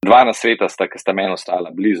dva nasveta sta, ki sta meni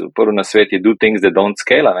ostala blizu. Prvi nasvet je do things that don't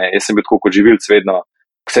scale, ne. Jaz sem bil tako kot živilc vedno,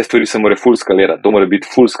 vse stvari se mora full skalirati, to mora biti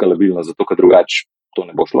full skalabilno, zato ker drugače to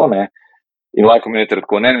ne bo šlo, ne. In Y Combinator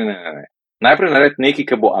tako, ne. Najprej naredi nekaj,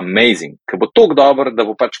 ki bo amazing, ki bo toliko dober, da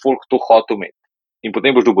bo pač folk to hotel imeti. In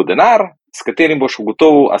potem boš dobil denar, s katerim boš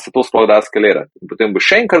ugotovil, a se to sploh da skalirati. In potem boš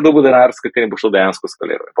še enkrat dobil denar, s katerim boš to dejansko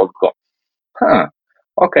skaliral. In tako,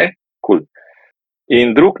 ok, cool.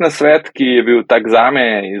 In drug nasvet, ki je bil tak zame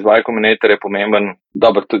iz Y Combinator je pomemben,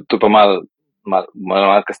 dobro, to je pa malo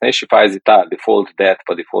kasnejši fazi, ta default dead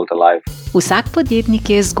pa default alive. Vsak podjetnik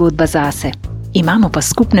je zgodba zase. Imamo pa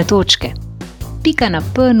skupne točke. Pika na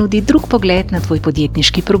P nudi drug pogled na tvoj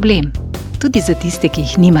podjetniški problem. Tudi za tiste, ki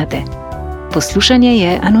jih nimate. Poslušanje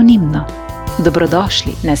je anonimno.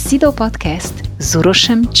 Dobrodošli na Sidov podcast z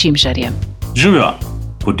Urošem Čimžarjem. Živijo,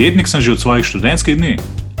 podjetnik sem že od svojih študentskih dni.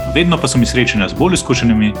 Vedno pa so mi srečanja z bolj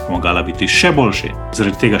izkušenimi pomagala biti še boljši.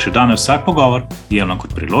 Zaradi tega še danes vsak pogovor jemljem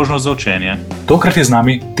kot priložnost za učenje. Tokrat je z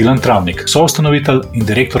nami Tilen Travnik, soustanovitelj in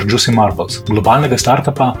direktor Juicy Marbles, globalnega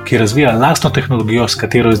startupa, ki razvija lastno tehnologijo, s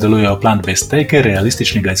katero izdelujejo plant-based stejke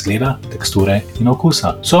realističnega izgleda, teksture in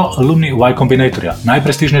okusa. So alumni Y Combinatorja,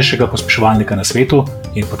 najprestižnejšega pospeševalnika na svetu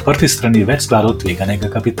in podprti strani več skladov tveganega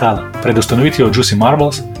kapitala. Pred ustanovitvijo Juicy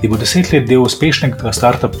Marbles je bil 10 let del uspešnega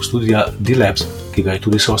startup studia D-Labs, ki ga je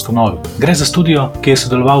tudi soustanovil. Gre za studio, ki je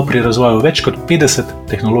sodeloval pri razvoju več kot 50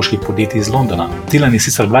 tehnoloških podjetij iz Londona. Tilen je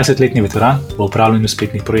sicer 20-letni veteran v upravljanju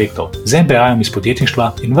spletnih projektov. Z MBA-jem iz podjetništva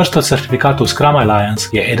in vrsto certifikatov Scrum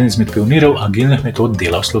Alliance je eden izmed pionirjev agilnih metod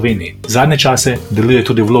dela v Sloveniji. Zadnje čase deluje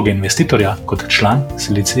tudi v vlogi investitorja kot član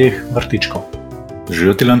Silicijevih vrtičkov.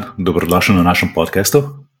 Živijo, Tilen, dobrodošel na našem podcastu.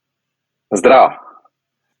 Zdrav.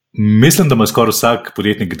 Mislim, da ima skoraj vsak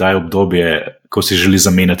podjetnik kdaj obdobje, ko si želi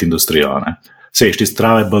zamenjati industrijo, ne? Sej, ti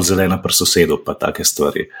strava je bolj zelena pri sosedu, pa take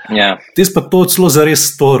stvari. Ja. Ti si pa to celo zares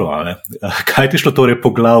storo, ne? Kaj ti šlo torej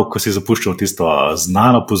po glav, ko si zapuščal tisto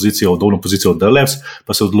znano pozicijo, udobno pozicijo od D-Labs,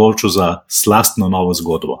 pa se odločil za slastno novo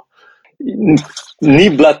zgodbo? Ni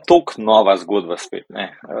bila toliko nova zgodba spet,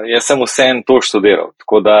 ne. Jaz sem vseeno to študiral,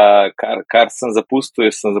 tako da kar sem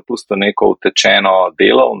zapustil neko utečeno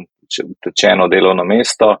delovno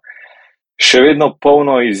mesto, še vedno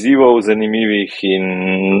polno izzivov zanimivih in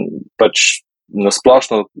pač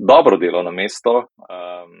nasplošno dobro delovno mesto,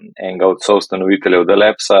 enega od soustanoviteljev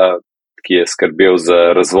D-Labsa, ki je skrbel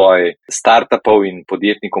za razvoj startupov in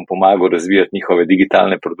podjetnikom pomagal razvijati njihove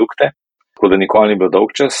digitalne produkte, tako da nikoli ni bil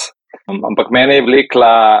dolg čas. Ampak mene je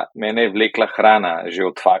vlekla hrana že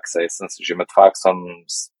od faksa. Jaz sem se že med faksom,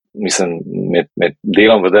 med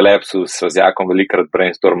delom v D-Labsu s Jakom velikrat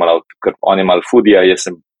brainstormal, ker on je mal foodija, jaz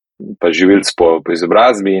sem pa živilc po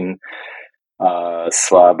izobrazbi in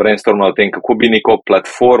sva brainstormala o tem, kako bi neko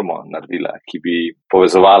platformo naredila, ki bi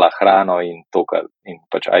povezovala hrano in to, in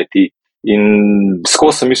pač IT. In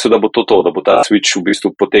skozi sem mislil, da bo to, da bo ta switch v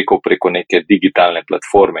bistvu potekal preko neke digitalne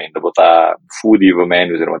platforme in da bo ta foodie v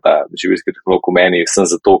meni oziroma ta živilski tehnolog v meni sem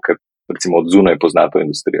zato, ker recimo od zunaj pozna to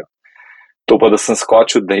industrijo. To pa, da sem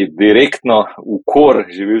skočil, da je direktno v kor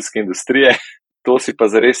živilske industrije, to si pa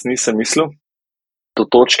zares nisem mislil. Do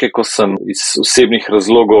točke, ko sem iz osebnih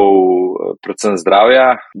razlogov, predvsem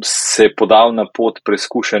zdravja, se podal na pot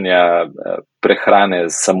preizkušanja prehrane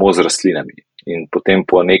samo z rastlinami. In potem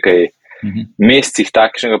po nekaj mesecih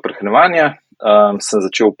takšnega prehranjevanja sem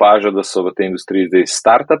začel opažati, da so v tej industriji zdaj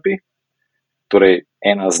startupi, torej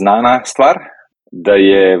ena znana stvar, da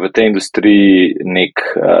je v tej industriji nek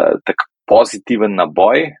tak pozitiven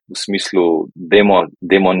naboj, v smislu,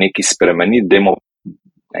 dajmo nekaj spremeniti,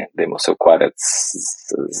 dajmo se ukvarjati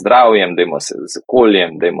z zdravjem, dajmo se z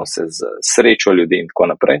okoljem, dajmo se z srečo ljudi in tako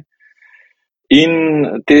naprej. In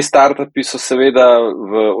te startupi so seveda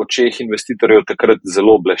v očeh investitorjev takrat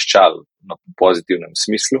zelo bleščali na pozitivnem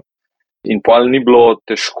smislu in pol ni bilo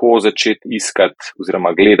težko začeti iskati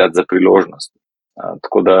oziroma gledati za priložnost.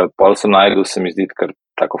 Tako da pol sem najdel, se mi zdi, kar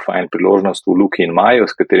tako fajn priložnost v Luki in Maju,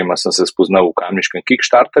 s katerima sem se spoznal v kamniškem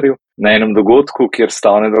Kickstarterju, na enem dogodku, kjer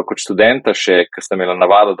sta onedva kot študenta še, ker sta imela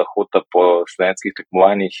navado, da hodita po študentskih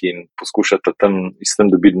tekmovanjih in poskušata tam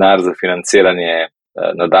dobiti denar za financiranje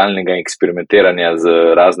nadaljnega eksperimentiranja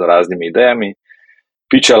z raznimi idejami,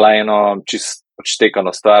 pičala eno čisto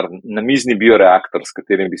odštekano stvar, namizni bioreaktor, s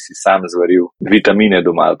katerim bi si sam zvaril vitamine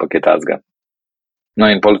doma ali pa kaj takega. No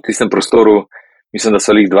in pol v tistem prostoru mislim, da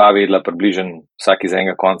so jih dva vedela približen vsak iz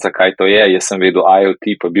enega konca, kaj to je. Jaz sem vedel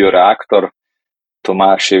IoT pa bioreaktor,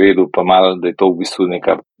 Tomaž je vedel pa malo, da je to v bistvu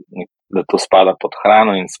da to spada pod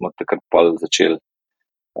hrano in smo takrat pol začeli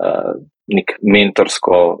nek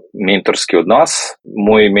mentorski odnos.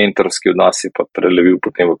 Moj mentorski odnos je pa prelevil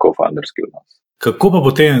potem v co-founderski odnos. Kako pa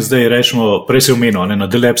potem zdaj rečemo, prej si omenil, na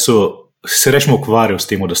Delapsu se rečemo ukvarjal s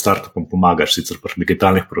tem, da startupom pomagaš sicer pri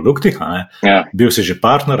digitalnih produktih, Bil si že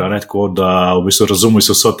partner, tako da v bistvu razumel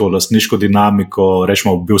si vso to lastniško dinamiko,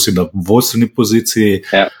 rečemo, bil si na vodstveni poziciji,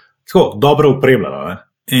 tako dobro upremljeno.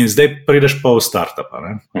 In zdaj prideš pa v startup,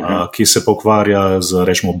 ki se pa ukvarja z,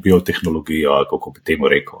 rečemo, biotehnologijo, ali kako bi temu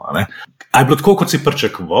rekel. A je bilo tako, kot si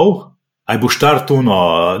pričakoval? A je bo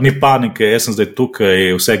štartuno, ni panike, jaz sem zdaj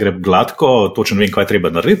tukaj, vse gre gladko, točno vem, kaj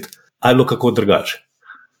treba narediti, ali je bilo kako drugače?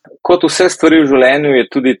 Kot vse stvari v življenju je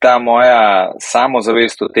tudi ta moja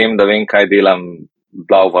samozavest o tem, da vem, kaj delam,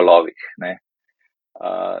 bila v valovih.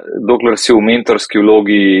 Dokler si v mentorski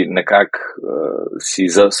vlogi nekako si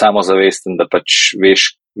samozavesten, da pač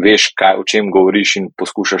veš kaj, o čem govoriš in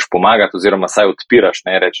poskušaš pomagati oziroma saj odpiraš,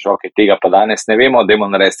 rečeš, ok, tega pa danes ne vemo, dajmo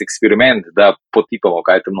narediti eksperiment, da potipamo,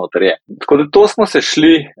 kaj tam noter je. Tako da to smo se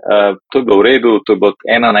šli, to je bilo v redu, to je bilo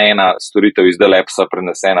 1:1 storitev iz Delapsa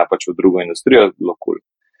prenesena pač v drugo industrijo, bilo cool.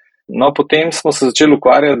 No, potem smo se začeli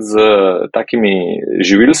ukvarjati z takimi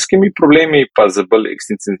živilskimi problemi, pa z bolj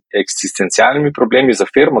eksistencialnimi problemi za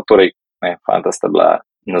firmo, torej, fanta sta bila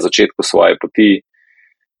na začetku svoje poti,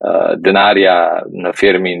 denarja na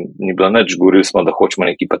firmi ni bilo nič, govorili smo, da hočemo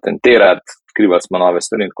nekaj patentirati, odkrivali smo nove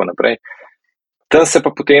stvari in tako naprej. Tam se pa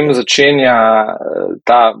potem začenja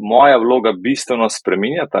ta moja vloga bistveno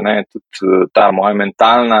spreminjati, tudi ta moja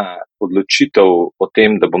mentalna odločitev o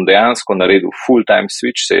tem, da bom dejansko naredil full-time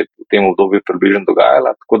switch, se je v tem obdobju približno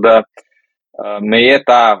dogajala, tako da me je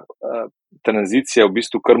ta tranzicija v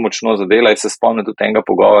bistvu kar močno zadela in se spomnim tudi tega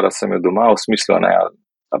pogovora, sem je doma v smislu,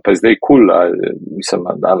 a pa je zdaj cool, mislim,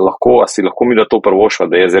 da si lahko mi da to prvošva,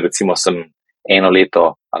 da je zdaj recimo sem 1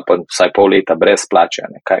 leto ali pa vsaj pol leta brez plače,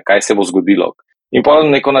 kaj se bo zgodilo. In pa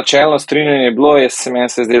neko načelno strinjanje je bilo, meni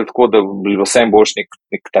se je zdelo tako, da bi bilo vsem boljš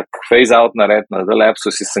nek tak phase-out nared na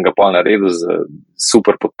Delapsu, si sem ga pol naredil z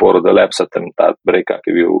super podporo Delapsa, ta break-up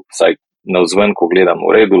je bil vsaj navzven, ko gledam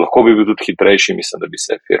v redu, lahko bi bil tudi hitrejši, mislim, da bi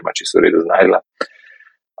se firma čisto v redu znajdla.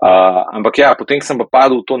 Ampak potem sem pa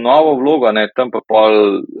padel v to novo vlogo, tam pa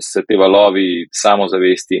pol se te valovi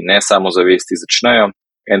samozavesti, ne samozavesti začnejo,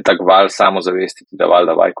 en tak val samozavesti, da val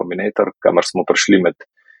da Y Combinator, kamor smo prišli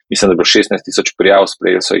mislim, da je bilo 16,000 prijav,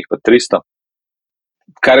 sprejeli so jih pa 300.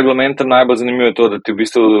 Kar je bilo meni tam najbolj zanimivo je to, da ti v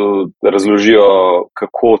bistvu razložijo,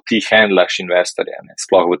 kako ti handlaš investorje.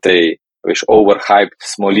 Sploh v tej, overhyped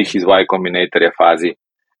smo lih iz Y Combinatorja fazi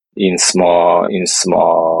in smo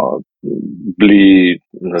bili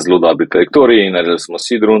na zelo dobri trajektoriji in naredili smo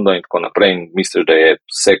seed rundo in tako naprej in misliš, da je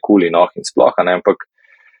vse cool in in sploh, ampak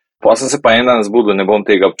potem sem se pa en dan zbudil, ne bom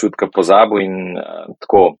tega občutka pozabil in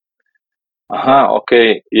tako,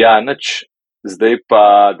 nič, zdaj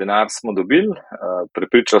pa denar smo dobili,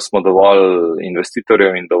 prepričali smo dovolj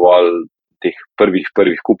investitorjev in dovolj teh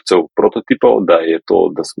prvih kupcev prototipov, da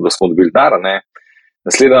smo dobili denar,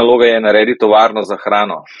 Naslednja naloga je narediti tovarno za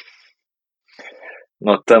hrano.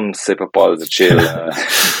 No, tam se je pa pol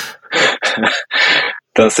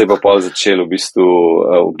začel v bistvu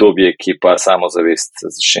obdobje, ki pa samozavest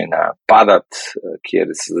začenja padati, kjer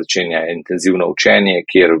se začenja intenzivno učenje,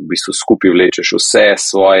 kjer v bistvu skupaj vlečeš vse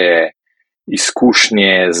svoje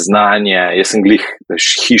izkušnje, znanja. Jaz sem glih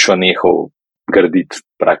hišo nehal graditi,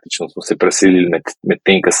 praktično smo se preselili med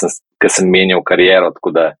tem, ko sem menjal kariero,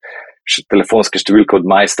 tako da še telefonske številke od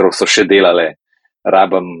majstrov so še delale,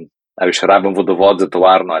 rabim vodovod za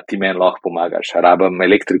tovarno, a ti meni lahko pomagaš, rabim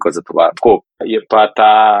elektriko za tovarno. Tako je pa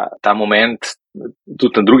ta moment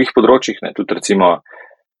tudi na drugih področjih, tudi recimo,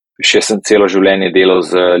 še sem celo življenje delal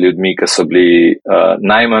z ljudmi, ki so bili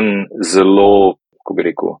najmanj zelo, kako bi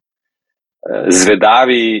rekel,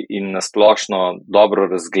 zvedavi in nasplošno dobro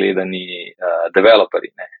razgledani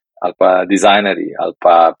developerji, ali pa dizajnerji, ali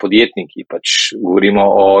pa podjetniki. Pač govorimo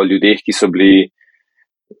o ljudeh, ki so bili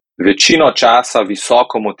večino časa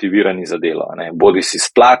visoko motivirani za delo. Bodi si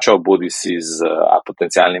s plačo, bodi si z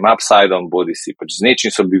potencialnim upsideom, bodi si pač z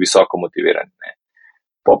nečim so bili visoko motivirani.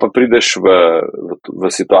 Pa prideš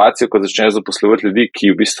v situacijo, ko začneš zaposlovati ljudi,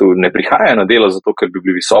 ki v bistvu ne prihajajo na delo zato, ker bi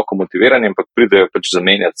bili visoko motivirani, ampak pridejo pač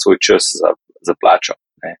zamenjati svoj čas za plačo.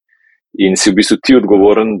 In si v bistvu ti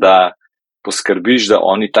odgovoren, da poskrbiš, da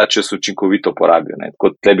oni ta čas učinkovito porabijo. Tako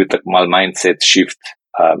tle bi tak mal mindset shift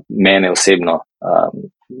mene osebno.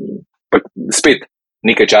 Spet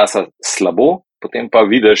nekaj časa slabo, potem pa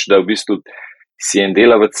vidiš, da v bistvu si en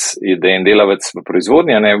delavec v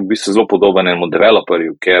proizvodnji, v bistvu zelo podoben enemu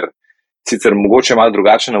developerju, ker sicer mogoče malo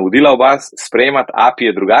drugačna navodila v vas, sprejemati API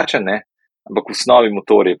je drugačen, ampak v osnovi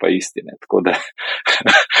motor je pa isti. Tako da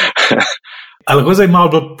Ali lahko zdaj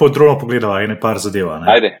malo podrobno pogledava ene par zadeva?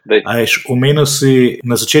 Ajde, daj. Omenil si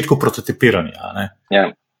na začetku prototipiranja.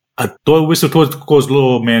 Ja. A to je v bistvu tako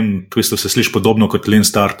zelo meni, v bistvu se sliši podobno kot Lean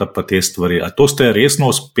Startup pa te stvari. A to ste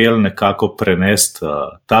resno uspeli nekako prenesti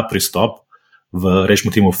ta pristop v,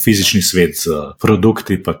 rečemo temu, fizični svet z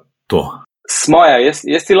produkti pa to? Smoja, jaz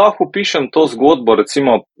ti lahko opišem to zgodbo,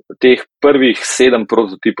 recimo teh prvih 7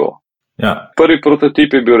 prototipov. Ja. Prvi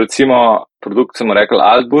prototip je bil recimo produkt, sem rekel,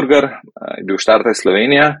 Altburger, je bil Štartaj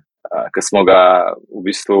Slovenija, ki smo ga v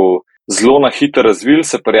bistvu zelo na hitro razvili,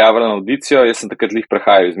 se prijavili na audicijo. Jaz sem takrat lih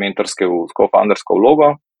prehajal iz mentorske v co-foundersko vlogo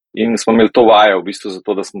in smo imeli to vajo v bistvu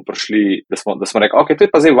zato, da smo prišli, da smo rekli, ok, to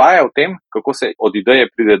je pa zdaj vaja o tem, kako se od ideje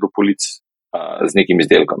pride do polic z nekim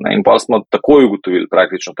izdelkom. Ne? In pa smo takoj ugotovili,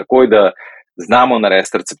 praktično takoj, da znamo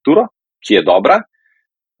narediti recepturo, ki je dobra,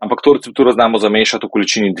 ampak to recepturo znamo zamešati v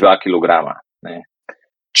količini 2 kg. Ne?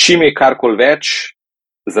 Čim je karkoli več,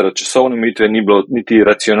 zaradi časovne omejitve ni bilo niti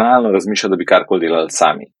racionalno razmišljati, da bi karkoli delali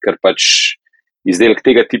sami, ker pač izdelek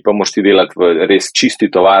tega tipa moraš ti delati v res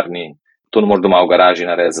čisti tovarni, to ne moreš doma v garaži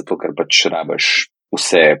narediti, zato ker pač rabiš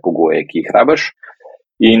vse pogoje, ki jih rabiš,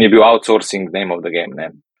 in je bil outsourcing name of the game.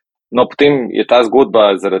 Ne? No, potem je ta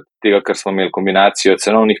zgodba zaradi tega, ker smo imeli kombinacijo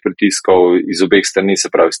cenovnih pritiskov iz obeh strani,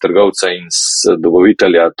 se pravi, s trgovca in s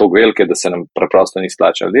dobavitelja, tako velike, da se nam preprosto ni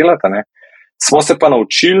splačalo delati, ne? Smo se pa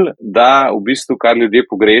naučili, da v bistvu, kar ljudje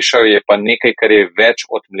pogrešajo, je pa nekaj, kar je več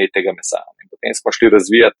od mletega mesa. In potem smo šli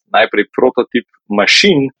razvijati najprej prototip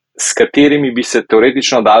mašin, s katerimi bi se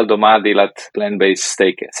teoretično dal doma delati plant-based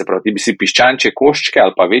steake. Se pravi, ti bi si piščančje koščke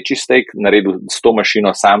ali pa večji steak naredil s to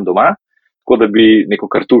mašino sam doma, tako da bi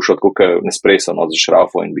neko kartušo, tako kot Nespresso, za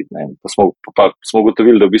šrafo in biti. Pa smo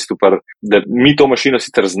ugotovili, da v bistvu da mi to mašino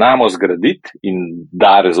sicer znamo zgraditi in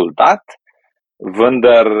da rezultat,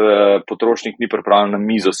 vendar potrošnik ni pripravljen na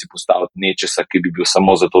mizo si postaviti nečesa, ki bi bil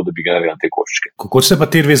samo zato, da bi ga naredili te koščke. Kako ste pa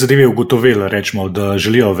te dve zadevi ugotovili, rečemo, da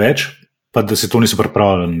želijo več, pa da se to niso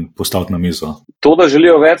pripravljeni postaviti na mizo? To, da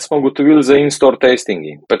želijo več, smo ugotovili za in-store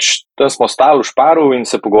tastingi. Pač tam smo stali v Šparu in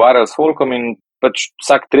se pogovarjali s folkom in pač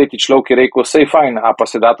vsak tretji človek je rekel, sej fajn, a pa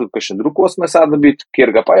se da tudi kakšen drug kos mesa dobiti, kjer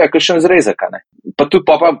ga pa je kakšen zrezek, ne. Pa tudi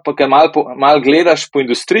pa kaj malo gledaš po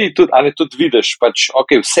industriji, tudi vidiš, pač,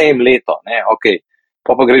 ok, vse je mleto, ne, ok,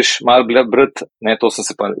 pa greš malo brati, ne, to sem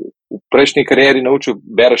se pa v prejšnji karieri naučil,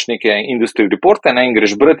 bereš neke industry reporte, ne, in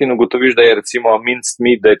greš brati in ugotoviš, da je recimo minced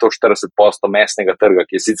meat, da je to 40% mesnega trga,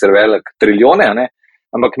 ki je sicer velik trilijone, ne,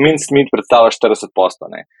 ampak minced meat predstavlja 40%,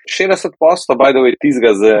 ne. 60% by the way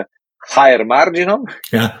tizga z higher marginom,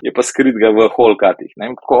 je pa skritga v whole cutih.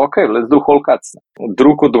 Ok, let's do whole cuts.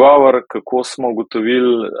 Drug odgovor, kako smo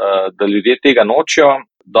ugotovili, da ljudje tega nočijo,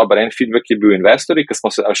 dober en feedback je bil investorji, ki smo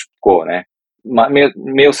se až tako, ne.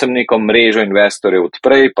 Imel sem neko mrežo investorjev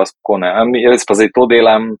odprej, pa tako ne, jaz pa zdaj to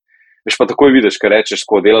delam, veš pa takoj vidiš, kaj rečeš,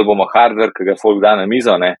 ko delali bomo hardware, ki ga folk da na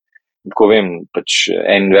mizo, ne. Tako vem, pač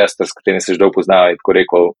en investor, s katerim se že dolgo poznava, je tako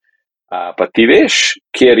rekel, pa ti veš,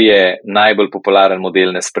 kjer je najbolj popularen model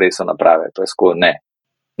Nespresso naprave? To je tako, ne,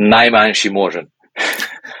 najmanjši možen.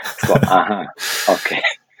 Tako, aha, ok.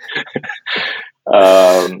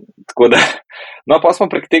 Tako da, no pa smo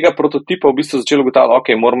prek tega prototipa v bistvu začeli ugotavljati,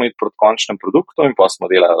 ok, moramo iti proti končnem produktu in pa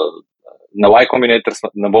smo delali, na Y Combinator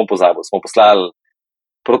ne bom pozabil, smo poslali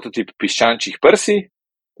prototip piščančjih prsi,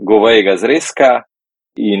 govejega zrezka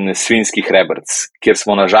in svinjskih rebrc, kjer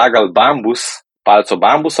smo nažagali palco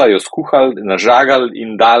bambusa, jo skuhali, nažagali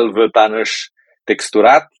in dali v ta naš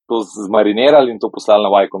teksturat, to zmarinirali in to poslali na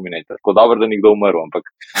Y Combinator. Tako dobro, da ni kdo umrl, ampak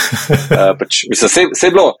pač, mislim, vse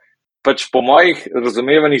je bilo, pač po mojih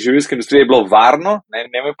razumevanjih živilske industrije je bilo varno, ne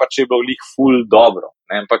vem pa, če je bilo lih ful dobro,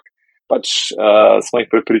 ne, ampak pač smo jih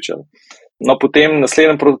prepričali. No, potem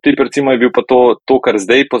naslednji prototip recimo je bil pa to, kar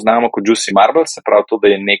zdaj poznamo kot Juicy Marble, se pravi to, da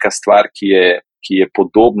je neka stvar, ki je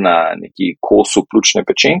podobna neki kosu pljučne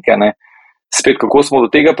pečenke, ne. Spet, kako smo do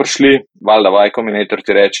tega prišli, valjda Y Combinator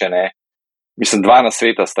ti reče, ne, mislim, 2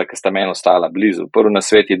 nasveta sta, ki sta meni ostala blizu. Prvi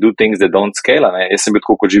nasvet je do things that don't scale, ne, jaz sem bil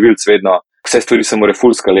tako kot živilc vedno, vse stvari se mora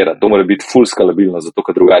full skalirati, to mora biti full skalabilno, zato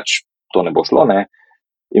ker drugače to ne bo šlo, ne.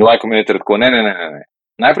 In Y Combinator tako, ne.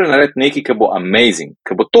 Najprej naredi nekaj, ki bo amazing,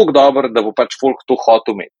 ki bo toliko dober, da bo pač folk to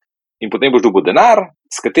hotel imeti. In potem boš dobil denar,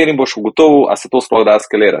 s katerim boš ugotovil, a se to sploh da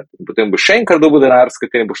skalirati. In potem boš še enkrat dobil denar, s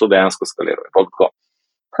katerim boš to dejansko skaliral. Pa tako,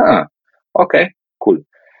 ok, cool.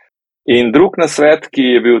 In drug nasvet, ki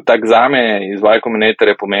je bil tak zame iz Y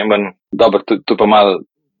Combinator je pomemben, dobro, to pa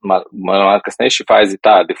malo kasnejši fazi,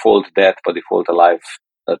 ta default dead pa default alive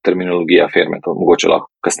terminologija firme, to mogoče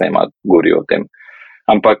lahko kasneje malo govorijo o tem.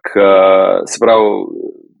 Ampak, se pravi,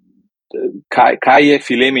 kaj je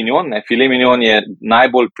filet mignon? Filet mignon je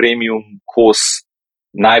najbolj premium kos,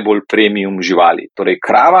 najbolj premium živali. Torej,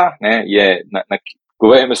 krava, ne, je,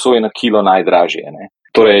 goveje meso je na kilo najdražje, ne.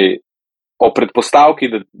 Torej, o predpostavki,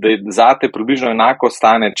 da zate približno enako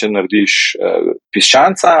stane, če narediš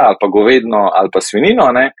piščanca ali pa govedno ali pa svinino,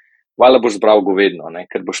 ne, valjda boš zbral govedno, ne,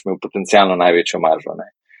 ker boš imel potencialno največjo maržo. Ne.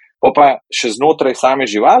 Pa še znotraj same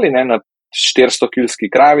živali, ne, na 400-kilski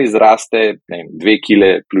kravi zraste 2 kile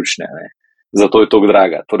pljučne, ne. Zato je toliko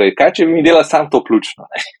draga. Torej, kaj če bi mi delali samo to pljučno?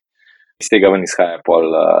 Ne? Iz tega ven izhaja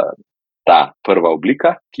pol ta prva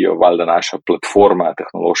oblika, ki jo valjda naša platforma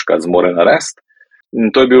tehnološka zmore narediti.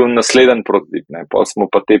 In to je bil naslednji prototip. Ne? Pol smo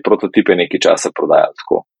pa te prototipe nekaj časa prodajali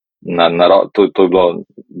tako. To je bilo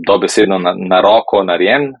dobesedno na roko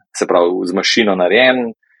narejen, se pravi z mašino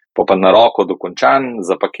narejen, pa na roko dokončan,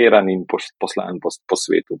 zapakiran in poslan po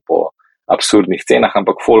svetu po absurdnih cenah,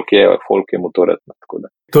 ampak folk je motoretna.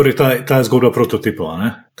 Torej, ta je zgodba prototipov,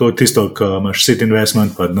 ne? To je tisto, ko imaš set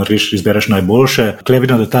investment, pa izbereš najboljše. Tukaj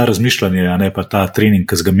vidim, da ta razmišljanje, ne, pa ta trening,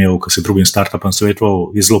 ki si ga imel, ko si drugim startupom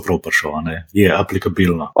svetoval, je zelo prav prišel, ne? Je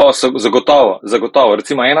aplikabilno. Zagotovo.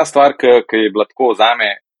 Recimo ena stvar, ki je bila tako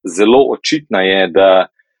zame zelo očitna, je, da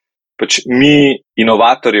pač mi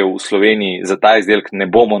inovatorjev v Sloveniji za ta izdelek ne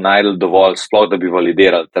bomo najdel dovolj, sploh da bi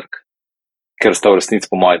validirali trg. Ker sta v resnici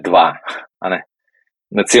po moje 2,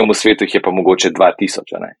 na celem svetu jih je pa mogoče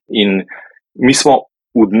 2000. In mi smo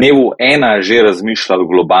v dnevu 1 že razmišljali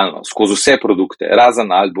globalno, skozi vse produkte,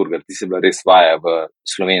 razen Altburger, ti si bila res vaja v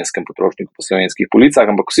slovenskem potrošniku, po slovenskih policah,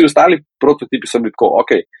 ampak vsi ostali prototipi so bili tako,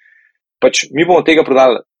 ok, pač mi bomo tega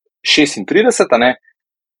prodali 36,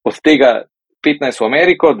 od tega 15 v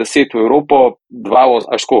Ameriko, 10 v Evropo, 2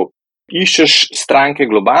 iščeš stranke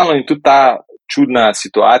globalno in tudi ta čudna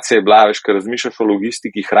situacija je bila, veš, ker razmišljaš o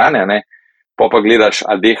logistiki hrane, ne, pa gledaš,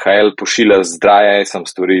 a DHL pošilja z dry ice-om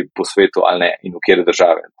stvari po svetu ali ne in v kjere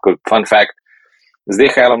države. Fun fact, z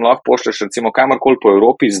DHL-om lahko pošljaš recimo kamorkoli po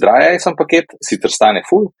Evropi z dry ice-om paket, sicer stane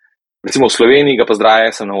full, recimo v Sloveniji ga pa z dry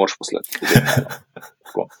ice-om ne moreš poslati.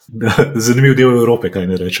 Zanimiv del Evrope, kaj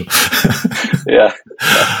ne rečem. Ja.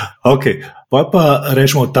 Ok, pa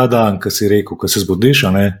rečemo ta dan, ko si rekel, ko se zbudiš,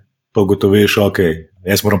 pa gotoviš, ok,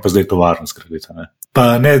 jaz moram pa zdaj tovarno zgraditi.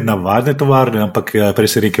 Pa ne navadne tovarne, ampak prej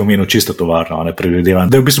se rekel omenil čisto tovarno, predvidevam,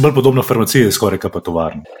 da je v bistvu bolj podobno farmaciji, skoraj pa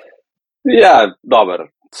tovarno. Ja, dobro,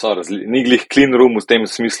 ni glih clean room v tem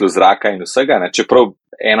smislu zraka in vsega, čeprav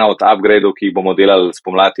ena od upgradeov, ki jih bomo delali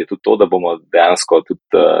spomladi, je tudi to, da bomo dejansko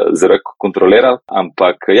tudi zrak kontrolirali,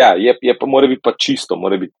 ampak ja, je pa mora biti pa čisto,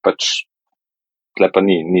 mora biti pač tle pa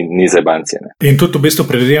ni zajebancije. In tudi v bistvu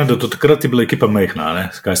predvidevam, da do takrat je bila ekipa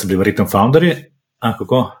majhna, kaj ste bili verjetno founderji?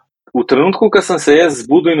 Kako? V trenutku, ko sem se jaz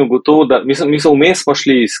zbudil in ugotovil, da mislim, vmes smo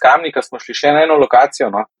šli iz Kamnika, smo šli še na eno lokacijo,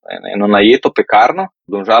 eno najeto pekarno.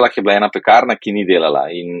 V Domžalah je bila ena pekarna, ki ni delala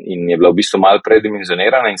in je bila v bistvu malo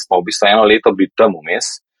predimenzionirana in smo v bistvu 1 leto bili tam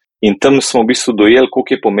vmes. In tam smo v bistvu dojeli,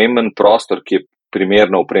 koliko je pomemben prostor, ki je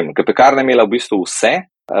primerno opremljen. Ker pekarna je imela v bistvu vse,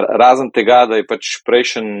 razen tega, da je pač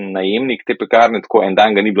prejšen najemnik te pekarne, tako en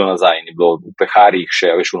dan ga ni bilo nazaj, ni bilo v peharjih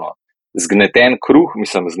še, veš, zgneten kruh,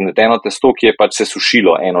 zgneteno testo, ki je pač se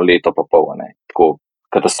sušilo 1 leto pa pol, tako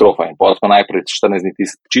katastrofa. In potem smo najprej 14 dni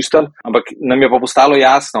čistili, ampak nam je pa postalo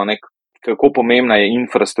jasno, kako pomembna je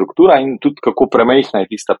infrastruktura in tudi kako premajhna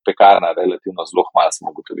je tista pekarna, relativno zelo malo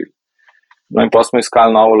smo ugotovili. No in potem smo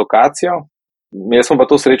iskali novo lokacijo. Jaz smo pa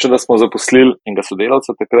to srečo, da smo zaposlili enega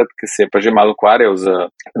sodelavca takrat, ki se je pa že malo ukvarjal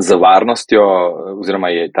z varnostjo, oziroma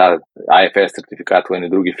je ta IFS certifikat v eni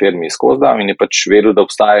drugi firmi izkozdal in je pač vedel, da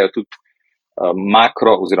obstajajo tudi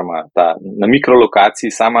makro, oziroma na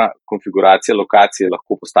mikrolokaciji, sama konfiguracija lokacije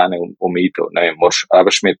lahko postane omejitev. Ne vem,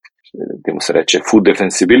 rabiš imeti, temu se reče, food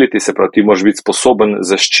defensibility, se pravi, ti moraš biti sposoben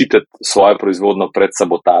zaščititi svojo proizvodno pred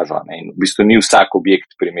sabotažo. In v bistvu ni vsak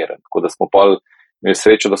objekt primeren. Tako da smo imeli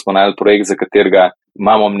srečo, da smo našli projekt, za katerega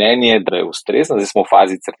imamo mnenje, da je ustrezno, zdaj smo v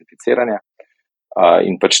fazi certificiranja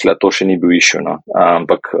in pač to še ni bil issue.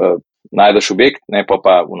 Ampak najdeš objekt,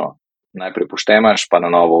 pa najprej poštemaš, pa na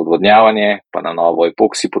novo odvodnjavanje, pa na novo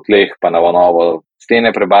epoksi po tleh, pa na novo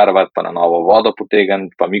stene prebarvati, pa na novo vodo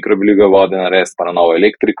potegniti, pa mikrobiologijo vode narediti, pa na novo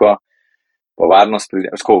elektriko, pa varnost,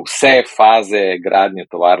 vse faze gradnje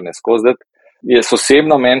tovarne skozdati. Jaz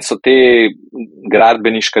osebno, meni so te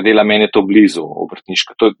gradbeniška dela, meni je to blizu,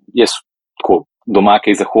 obrtniška. Jaz tako doma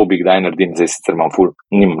kaj za hobi, kdaj naredim, zdaj sicer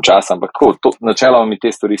nimam časa, ampak tako, načeloma mi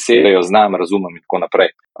te stvari segajo, znam, razumem in tako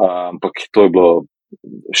naprej. Ampak to je bilo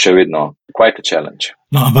še vedno quite a challenge.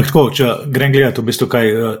 No, ampak tako, če grem gledati, v bistvu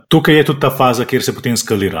kaj, tukaj je tudi ta faza, kjer se potem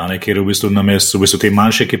skalira, kjer v bistvu namesto te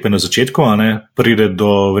manjše ekipe na začetku, pride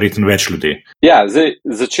do verjetno več ljudi. Ja, zdaj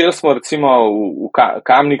začeli smo recimo v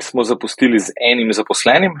Kamnik smo zapustili z enim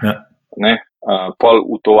zaposlenim, pol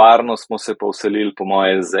v tovarno smo se pa vselili po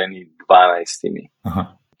moje z 12.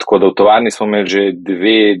 Tako da v tovarni smo imeli že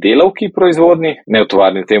 2 delavki proizvodni, ne v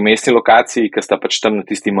tovarni, v tej mestni lokaciji, ki sta pač tam na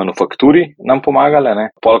tisti manufakturi nam pomagale, ne.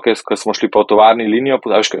 Pol, ko smo šli pa v tovarni linijo,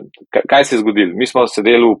 kaj se je zgodilo? Mi smo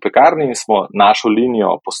sedeli v pekarni in smo našo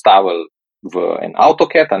linijo postavili v en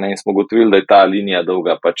AutoCAD, ne, in smo ugotovili, da je ta linija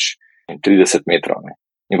dolga pač 30 metrov, ne.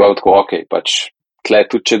 In pa tako, ok, pač tle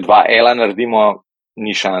tudi, če 2 L naredimo,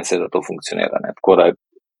 ni šanse, da to funkcionira, ne. Tako da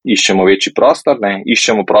iščemo večji prostor, ne,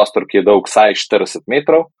 iščemo prostor, ki je dolg vsaj 40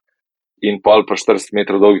 metrov in pol pa 40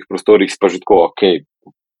 metrov dolgih prostorih pa že tako, ok,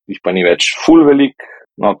 jih pa ni več ful velik,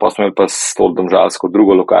 no, pa smo imeli pa s to domžalsko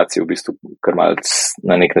drugo lokacijo v bistvu kar malce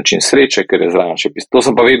na nek način sreče, ker je zraven še to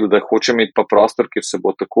sem pa vedel, da hočem imeti pa prostor, kjer se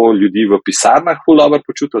bo tako ljudi v pisarnah ful dobro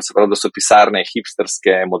počutili, se pravi, da so pisarne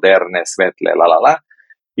hipsterske, moderne, svetle,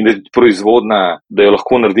 in da je proizvodna, da jo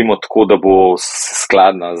lahko naredimo tako, da bo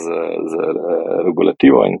skladna z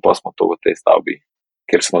regulativo in pa smo to v tej stavbi,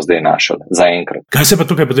 kjer smo zdaj našli, zaenkrat. Kaj se pa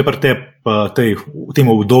tukaj v tem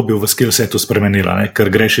obdobju v skillsetu spremenila, ne? Ker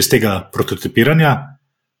greš iz tega prototipiranja,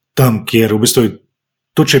 tam, kjer v bistvu,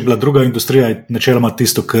 tudi če je bila druga industrija, je načeloma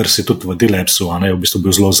tisto, kar si tudi v D-Labsu, v bistvu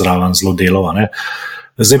bil zelo zraven, zelo delov, ne?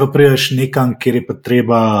 Zdaj pa priješ nekam, kjer je pa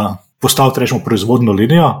treba postaviti, rečemo, proizvodno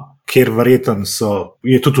linijo, kjer verjetno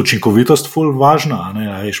je tudi učinkovitost ful važna, ne?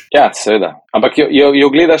 Ja, seveda. Ampak jo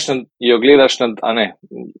gledaš na, ne,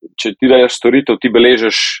 če ti daš storitev, ti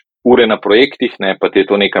beležeš ure na projektih, ne, pa ti je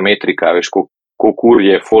to neka metrika, veš, koliko ur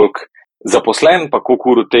je folk zaposlen, pa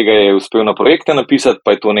koliko ur tega je uspel na projekte napisati,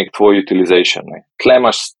 pa je to nek tvoj utilization, ne. Tle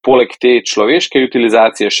imaš poleg te človeške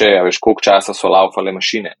utilizacije še, veš, koliko časa so laufale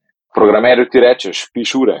mašine. Programerju ti rečeš,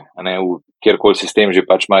 piš ure, ne, v kjerkoli sistem že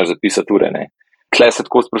pač imaš zapisati ure, ne. Tle se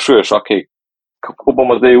tako sprašuješ, ok, kako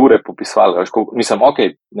bomo zdaj ure popisovali, mislim, ok,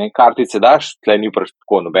 ne, kartice daš, tle ni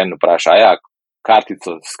tako, noben vpraša, ja,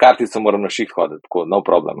 s kartico moram na šiht hoditi, tako, no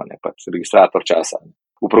problem, ne, pač registrator časa.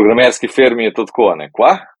 V programerski firmi je to tako, ne,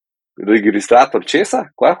 kva? Registrator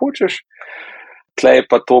česa? Kva hočeš? Tle je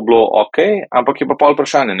pa to bilo ok, ampak je pa pol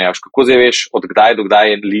vprašanje, ne, kako zdaj veš, od kdaj do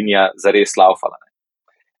kdaj je linija zares laufala, ne.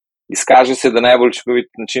 Izkaže se, da najbolj učinkovit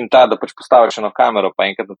način ta, da pač postaviš eno kamero, pa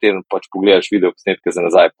enkrat na teden pač pogledaš video posnetke za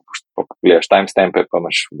nazaj, pa pogledaš timestampe, pa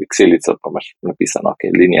imaš Excelico, pa imaš napisano, ok,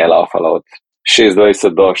 linija je laufala od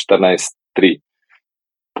 6:20 do 14:03,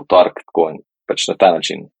 potork, tako, pač na ta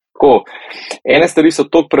način. Tako, ene stvari so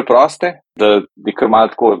toliko preproste, da je kar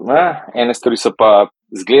malo tako, ene stvari so pa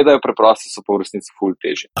zgledajo preproste, so pa v resnici ful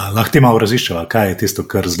težje. Lahko ti malo raziščeva, kaj je tisto,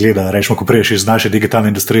 kar zgleda, rečemo, ko priješ iz naše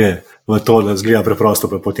digitalne industrije v to, da zgleda preprosto,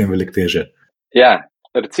 pa potem veliko težje. Ja,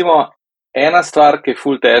 recimo, ena stvar, ki je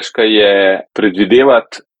ful težka, je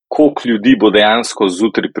predvidevati, koliko ljudi bo dejansko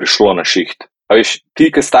zjutraj prišlo na šiht. A veš,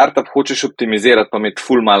 ti, ki startup hočeš optimizirati, pa imeti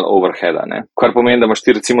ful mal overheada, ne? Kar pomeni, da imaš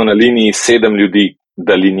ti recimo na liniji 7 ljudi,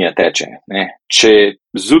 da linija teče, ne? Če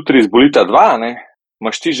zjutraj zbolita 2, ne,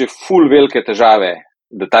 imaš ti že ful velike težave,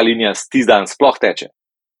 da ta linija tisti dan sploh teče.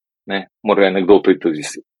 Ne? Mora nekdo priti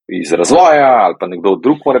iz razvoja ali pa nekdo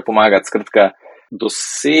drug mora pomagati. Skratka,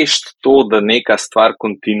 dosežeš to, da neka stvar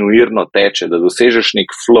kontinuirno teče, da dosežeš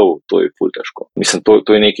nek flow, to je ful težko. Mislim, to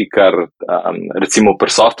je nekaj, kar recimo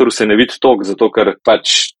pri softwareu se ne vidi toliko, zato ker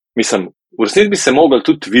pač, mislim, v resnici bi se mogel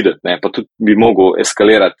tudi videti, ne? Pa tudi bi mogel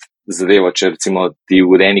eskalirati zadevo, če recimo ti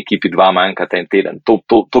v eni ekipi 2 manjkata en teden.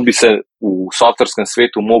 To bi se v softwarskem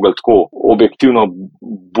svetu mogel tako objektivno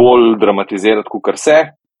bolj dramatizirati, kot se.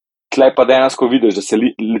 Tle pa dejansko vidiš, da se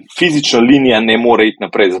fizično linija ne more iti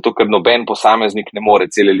naprej, zato ker noben posameznik ne more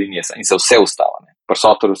cele linije in se vse ustava. Pri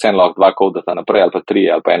softwareu vse lahko 2 kodata naprej, ali pa 3,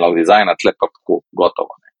 ali pa en lahko dizajna, tle pa tako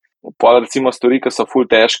gotovo. Pa recimo stvari, ki so ful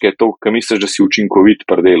težke, to, ki misliš, da si učinkovit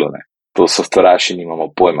pri delu. To softwaraši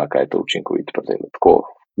nimamo pojma, kaj je to učinkovit pri delu. Tako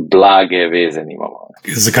blage veze nimamo.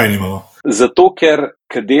 Zakaj nimamo? Zato, ker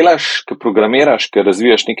delaš, ker programiraš, ker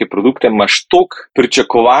razvijaš neke produkte, imaš toliko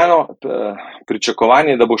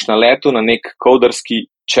pričakovanje, da boš naletel na nek coderski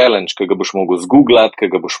challenge, ki ga boš mogel zgooglati,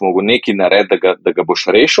 ki ga boš mogel nekaj narediti, da ga boš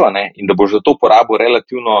rešil, ne? In da boš za to porabil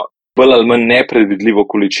relativno bolj ali manj nepredvidljivo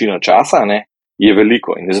količino časa, ne? Je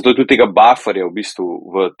veliko. In zato je tudi tega bufferja v bistvu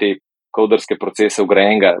v te coderske procese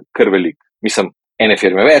vgrajenega kar veliko. Mislim, ene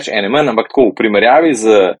firme več, ene manj, ampak tako v primerjavi z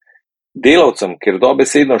delavcem, ker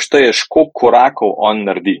dobesedno šteješ, koliko korakov on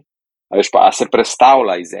naredi. A se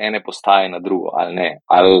prestavlja iz ene postaje na drugo, ali ne.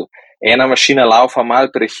 Ali ena mašina laufa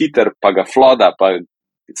mal prehiter, pa ga floda, pa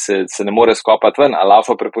se ne more skopati ven, ali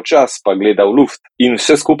laufa prepočas, pa gleda v luft. In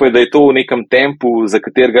vse skupaj, da je to v nekem tempu, za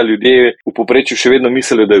katerega ljudje v povprečju še vedno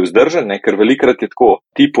mislijo, da je vzdržen, ne? Ker velikrat je tako.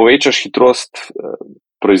 Ti povečaš hitrost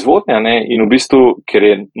proizvodnja, ne? In v bistvu, ker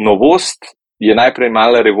je novost, je najprej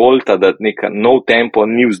mala revolta, da neka nov tempo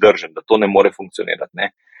ni vzdržen, da to ne more funkcionirati,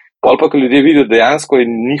 ne. Pol pa, ko ljudje vidijo, dejansko je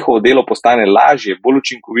njihovo delo postane lažje, bolj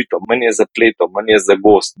učinkovito, manj je zapletov, manj je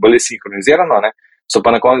zagost, bolj je sinhronizirano, ne, so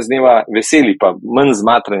pa na koncu dneva veseli, pa manj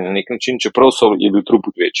zmatrani na nek način, čeprav je bil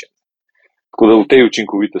truput večji. Tako da v tej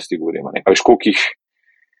učinkovitosti govorimo, ne, pa veš, koliko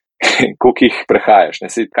jih prehajaš.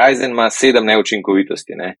 Ne. Kaizen ima 7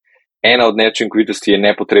 neučinkovitosti, ne. Ena od neučinkovitosti je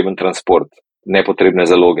nepotreben transport, nepotrebne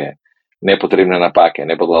zaloge, nepotrebne napake,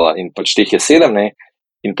 in pač teh je 7, ne.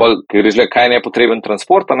 In pol, ker je kaj je nepotreben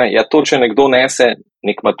transport, ne, ja to, če nekdo nese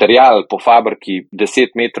nek material po fabriki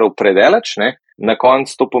 10 metrov predaleč, ne, na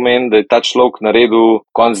koncu to pomeni, da je ta človek naredil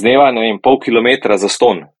konc dneva, ne vem, pol kilometra za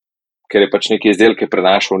ston, ker je pač neke izdelke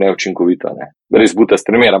prenašal neučinkovito, ne. Res butast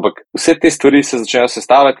primer, ampak vse te stvari se začnejo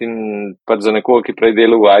sestavljati in pač za nekoga, ki prej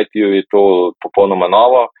delal v IT-ju, je to popolnoma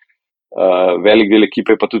novo. Velik del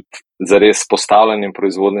ekipe pa tudi zares postavljanjem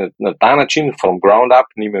proizvodnje na ta način, from ground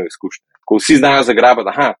up, nimajo izkušnje. Ko vsi znajo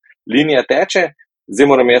zagrabati, linija teče, zdaj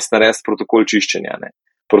moram jaz narediti protokol čiščenja. Ne.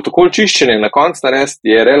 Protokol čiščenja na koncu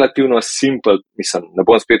narediti je relativno simple, mislim, ne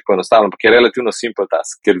bom spet poenostavljen, ampak je relativno simple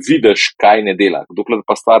task, ker vidiš, kaj ne dela. Dokler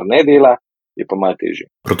pa stvar ne dela, je pa malo težje.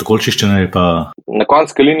 Protokol čiščenja je pa... Na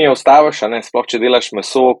koncu, ko linijo ustaviš, sploh če delaš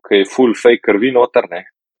meso, ki je full fake krvi noter, ne,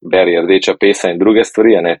 beri rdeča pesa in druge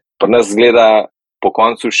stvari, ne. Pri nas zgleda po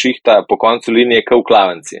koncu šihta, po koncu linije kot v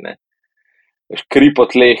klavenci, ne. Kri po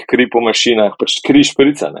tleh, kri po mašinah, pač kri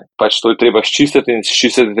šprica, ne. Pač to je treba ščistiti in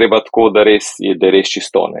ščistiti treba tako, da res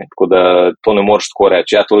čisto, ne. Tako da to ne moreš tako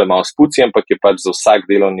reči, ja, tole malo spuci, ampak je pač za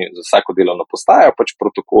vsako delovno postajo pač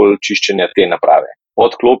protokol čiščenja te naprave.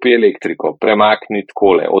 Odklopi elektriko, premakni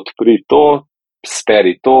takole, odpri to,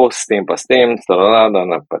 speri to, s tem, pač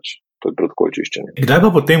to je protokol čiščenja. Kdaj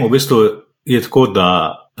pa potem v bistvu je tako, da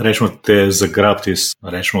rečemo te zagrabti,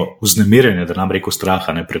 rečemo vznemirjenje, da nam reko straha,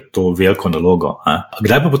 ne, pred to veliko nalogo.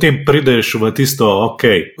 Kdaj pa potem prideš v tisto,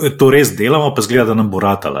 to res delamo, pa zgleda, da nam bo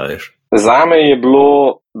ratala, veš? Zame je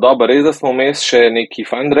bilo dobro, res da smo vmes še neki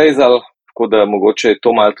fundraisal, tako da mogoče je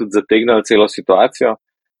to malo tudi zategnilo celo situacijo,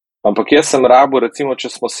 ampak jaz sem rabil, recimo, če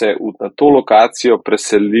smo se na to lokacijo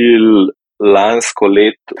preselili lansko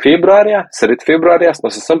let februarja, sred februarja smo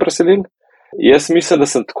se sem preselili. Jaz mislim, da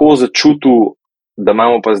sem tako začutil, da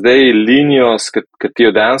imamo pa zdaj linijo, ki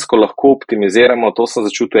jo dejansko lahko optimiziramo, to sem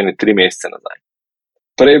začutil 3 mesece nazaj.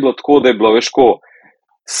 Prej je bilo tako, da je bilo, veš, ko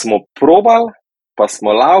smo probali, pa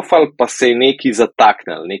smo laufali, pa se je neki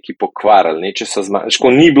zataknili, neki pokvarili, nečesa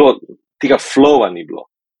zmanjšali, ni bilo, tega flowa ni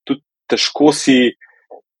bilo. Tudi težko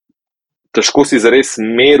si zares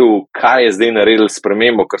meril, kaj je zdaj naredil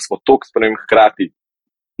spremembo, ker smo toliko sprememb hkrati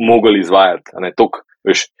mogli izvajati, a ne toliko,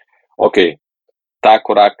 veš, ta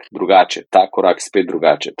korak drugače, ta korak spet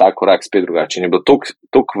drugače, ta korak spet drugače. In je bilo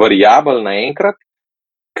toliko variabel naenkrat,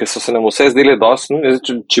 ker so se nam vse zdele dosti nujne.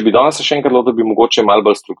 Če bi danes še enkrat lotil, bi mogoče malo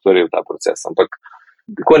bolj strukturiral ta proces. Ampak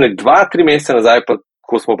tako 2-3 mesece nazaj, pa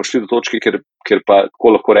ko smo prišli do točke, ker pa tako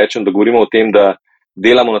lahko rečem, da govorimo o tem, da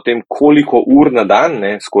delamo na tem, koliko ur na dan,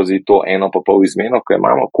 ne, skozi to 1,5 izmeno, ko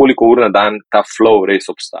imamo, koliko ur na dan ta flow res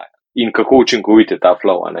obstaja. In kako učinkovit je ta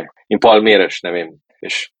flow, ne. In pol meriš, ne vem,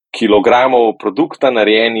 veš, kilogramov produkta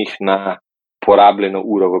narejenih na porabljeno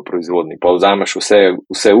uro v proizvodnji. Pa vzameš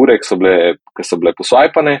vse ure, ki so bile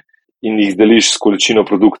posvajpane in jih deliš s količino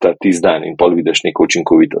produkta tisti dan in pol vidiš neko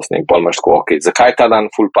učinkovitost. Ne? In pol imaš tako, zakaj ta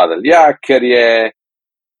dan ful padal? Ja, ker je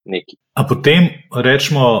neki. A potem,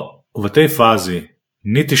 rečemo, v tej fazi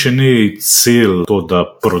niti še ni cilj to, da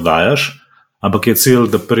prodajaš, ampak je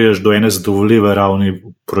cilj, da priješ do ene zadovoljive ravni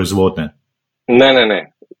proizvodnje.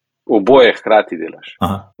 Ne. Oboje hkrati delaš.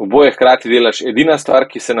 Oboje hkrati delaš. Edina stvar,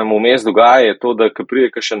 ki se nam vmes dogaja, je to, da ko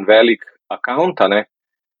pride kakšen velik akaunt,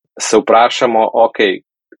 se vprašamo,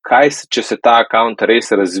 kaj če se ta akaunt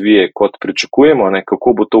res razvije, kot pričakujemo,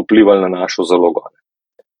 kako bo to vplivalo na našo zalogo.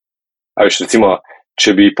 A veš, recimo,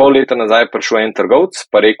 če bi pol leta nazaj prišel en trgovec,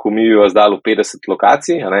 pa rekel, mi bi vas dali 50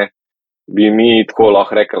 lokacij, bi mi tako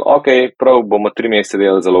lahko rekli, prav, bomo 3 mesece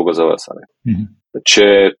delali zalogo za vas.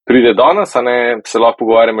 Če pride do nas, se lahko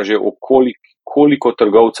pogovarjamo že o koliko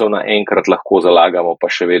trgovcev naenkrat lahko zalagamo,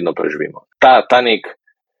 pa še vedno preživimo. Ta nek,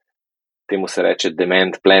 temu se reče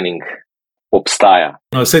demand planning, obstaja.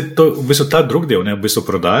 No, v bistvu ta drug del, v bistvu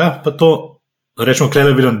prodaja, pa to, rečemo,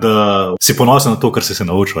 klele vidim, da si ponosen na to, kar si se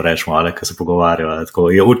naučil, rečemo, ali kar se pogovarjajo,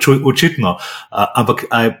 tako je očitno,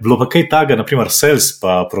 ampak a je bilo pa kaj taga, naprimer sales,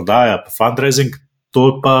 pa prodaja, pa fundraising,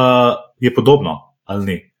 to pa je podobno, ali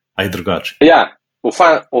ni, a je drugače? Ja, o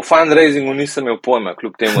fundraisingu nisem imel pojma,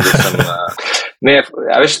 kljub temu, da sem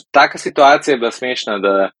veš, taka situacija je bila smešna,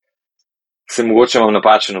 da se mogoče imam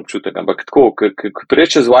napačen občutek, ampak tako, ko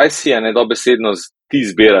preče z YC, dobesedno ti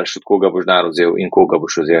izbiraš, od koga boš denar vzel in koga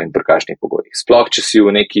boš vzel in pri kakšnih pogojih. Sploh, če si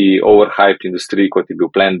v neki overhyped industriji, kot je bil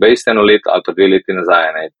plant-based 1 let ali pa 2 leti nazaj,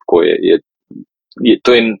 ne, tako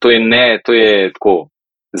to je tako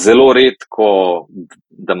zelo redko,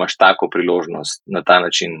 da imaš tako priložnost na ta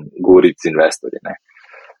način govoriti z investorji, ne.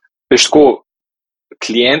 Veš, tako,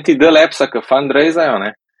 klienti Delapsa, ki fundraisajo,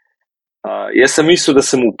 ne, jaz sem mislil, da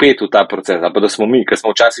sem vpet v ta proces, pa da smo mi, ker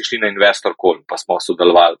smo včasih šli na investor call, pa smo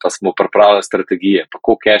sodelovali, pa smo pripravljali strategije, pa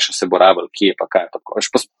koliko cache se bo rabili, kje, pa kaj,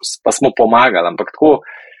 pa smo pomagali, ampak tako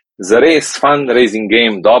zares fundraising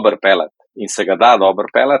game dober pelat in se ga da dober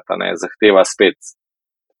pelat, ne, zahteva spet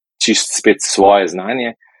svoje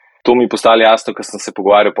znanje. To mi postalo jasno, ker sem se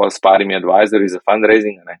pogovarjal s parimi advisorji za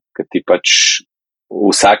fundraising, ne, ker ti pač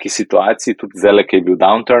v vsaki situaciji, tudi zdaj, ki je bil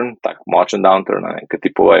downturn, tak močen downturn, ne, ker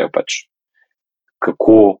ti povejo pač,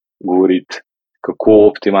 kako govoriti, kako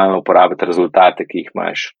optimalno uporabiti rezultate, ki jih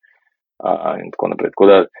imaš in tako naprej. Tako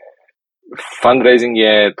da fundraising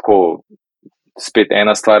je tako spet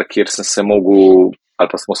ena stvar, kjer sem se mogel, ali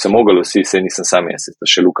pa smo se mogli vsi, se nisem sam jaz,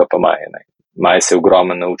 še Luka pa Maj, ne. Maj se je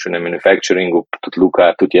ogromno naučil na manufacturingu, tudi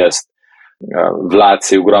Luka, tudi jaz. Vlad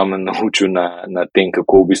se je ogromno naučil na tem,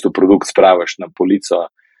 kako v bistvu produkt spraviš na polico.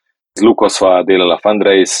 Z Luko sva delala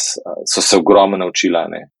fundraise, so se ogromno naučila,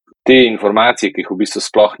 ne. Te informacije, ki jih v bistvu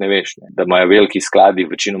sploh ne veš, ne, da imajo veliki skladi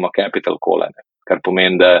večinoma capital call, ne, kar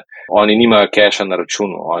pomeni, da oni nimajo cache na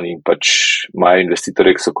računu, oni pač imajo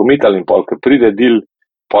investitorje, ki so commitali in pol, ko pride deal,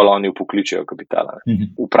 pol oni upokličejo kapitala.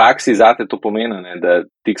 V praksi zate to pomeni, ne, da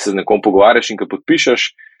ti se z nekom pogovarjaš in ko podpišeš,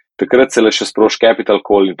 takrat se le še sproši capital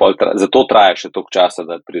call in pol zato traja še toliko časa,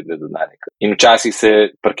 da pride do denarja. In včasih se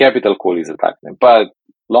pri capital calli zatakne. Pa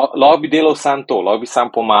lahko bi delal sam to, lahko bi sam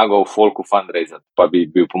pomagal folku fundraisati, pa bi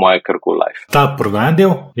bil po moje karkoli life. Ta prodajen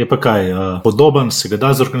del je pa kaj, podoben, se ga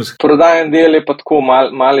da zorganizirati? Prodajen del je pa tako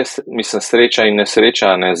malo, mislim, sreča in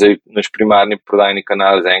nesreča, ne. Zdaj naš primarni prodajni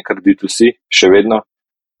kanal zaenkrat D2C, še vedno,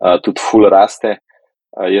 tudi full raste.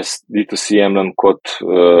 Jaz D2C jemljem kot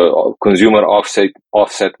consumer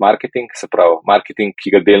offset marketing, se pravi marketing,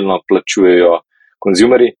 ki ga delno plačujejo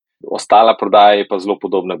konzumeri. Ostala prodaja je pa zelo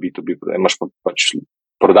podobna B2B. Imaš pač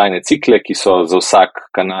prodajne cikle, ki so za vsak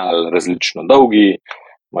kanal različno dolgi.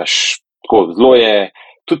 Imaš tako, zelo je,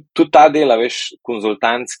 tudi ta dela, veš,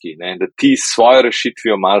 konzultantski, ne, da ti s svojo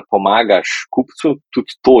rešitvijo malo pomagaš kupcu,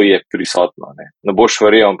 tudi to je prisotno, ne. Ne boš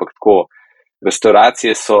verjel, ampak tako,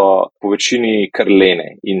 restauracije so po večini kar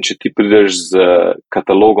lene in če ti prideš z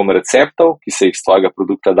katalogom receptov, ki se jih z tvojega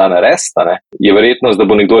produkta da narediti, ne, je verjetnost, da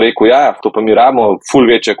bo nekdo rekel, ja, to pa mi rabimo ful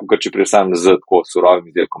večja, kot če prideš sam z tako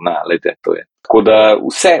surovim izdelkom, lejte, to je. Tako da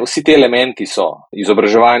vsi te elementi so,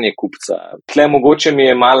 izobraževanje kupca. Tle mogoče mi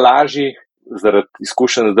je malo lažji, zaradi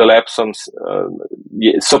izkušenj z Delapsom,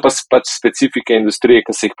 so pa pač specifike industrije,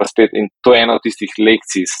 ki se jih pa spet, in to je ena od tistih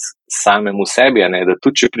lekcij samemu sebi, ne, da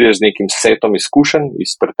tudi če prideš z nekim setom izkušenj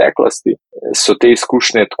iz preteklosti, so te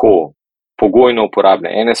izkušnje tako pogojno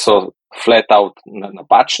uporabne. Ene so flat out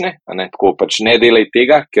napačne, ne, tako pač ne delaj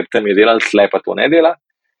tega, ker tam je delal, tle pa to ne dela.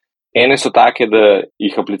 Ene so take, da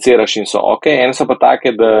jih apliciraš in so ok, ene so pa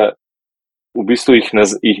take, da v bistvu jih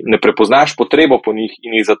ne prepoznaš potrebo po njih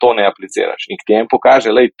in jih zato ne apliciraš. In ti en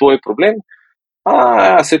pokaže, lej, to je problem,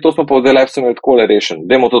 sej to smo pa v Delapsu imeli takole rešen,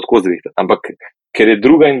 dajmo to tako zrihtati. Ampak, ker je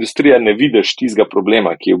druga industrija, ne vidiš tistega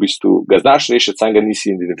problema, ki je v bistvu, ga znaš rešiti, sam ga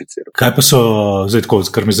nisi identificiral. Kaj pa so, zdaj tako,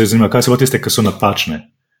 kar me zdaj zanima, kaj so tiste, ki so napačne?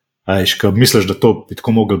 Ajš, ko misliš, da to bi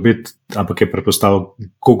tako moglo biti, ampak je predpostavil,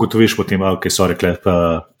 ko gotoviš potem, ok, sorry,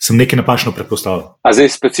 sem nekaj napačno predpostavil. A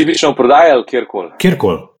zdaj specifično v prodaji ali kjerkoli?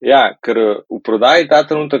 Kjerkoli. Ja, ker v prodaji ta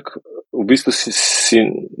trenutek v bistvu si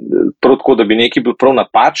prav tako, da bi nekaj bil prav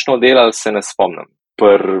napačno delal, se ne spomnim.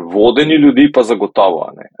 Pri vodenju ljudi pa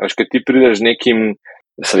zagotovo, ne. Veš, ker ti prideš z nekim,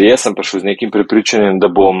 jaz sem prišel z nekim prepričanjem,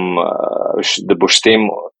 da boš tem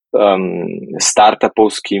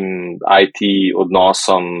startupovskim IT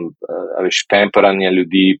odnosom, veš, pamperanje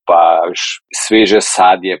ljudi, pa veš, sveže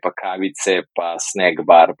sadje, pa kavice, pa snack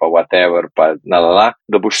bar, pa whatever, pa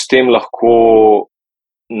da boš s tem lahko,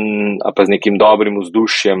 pa z nekim dobrim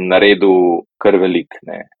vzdušjem naredil kar velik,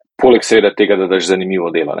 ne. Poleg seveda tega, da daš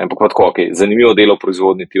zanimivo delo, ne. Ampak tako, okay, zanimivo delo v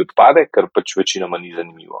proizvodnji ti odpade, ker pač večinoma ni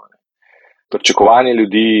zanimivo, ne. Pričakovanje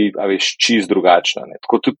ljudi, veš, čist drugačno, ne.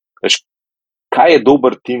 Tako tudi, veš, kaj je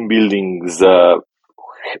dober team building za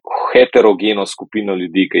heterogeno skupino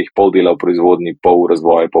ljudi, ki jih pol dela v proizvodnji, pol v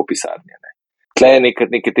razvoju, pol pisarnje, ne. Tle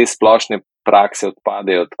neke te splošne prakse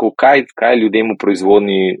odpadejo, tako kaj ljudem v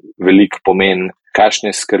proizvodnji veliko pomeni,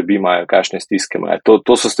 kakšne skrbi imajo, kakšne stiske imajo.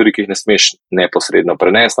 To so stvari, ki jih ne smeš neposredno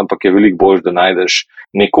prenesti, ampak je veliko bolj, da najdeš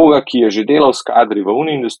nekoga, ki je že delal s kadri v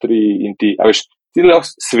uni industriji in ti, veš, ti lahko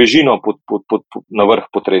svežino na vrh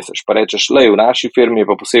potreseš, pa rečeš, v naši firmi je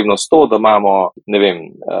pa posebno to, da imamo, ne vem,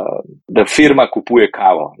 da firma kupuje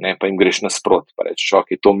kavo, ne, pa jim greš nasprot, pa rečeš,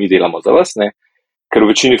 ok, to mi delamo za vas, ne, ker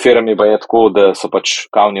v večini firm je pa je tako, da so pač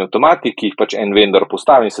kavni avtomati, ki jih pač en vendor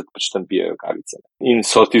postavi in se pač tam pijejo kavice. In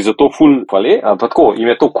so ti zato ful hvale, pa tako, jim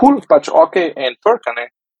je to cool, pač ok, en perk, ne,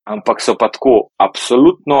 ampak so pa tako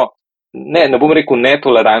absolutno, ne bom rekel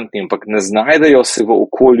netolerantni, ampak ne znajdejo se v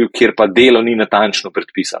okolju, kjer pa delo ni natančno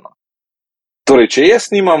predpisano. Torej, če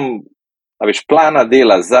jaz nimam, plana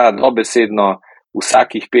dela za dobesedno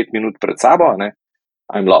vsakih 5 minut pred sabo, ne,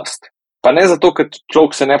 I'm lost. Pa ne zato, ker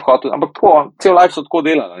človek se ne bi hotel, ampak tako, cel life so tako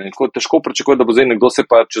delali, tako težko pričakovati, da bo zdaj nekdo se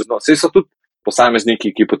pa čez noč. Saj so tudi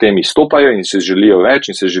posamezniki, ki potem izstopajo in se želijo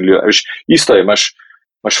več in se želijo, isto je,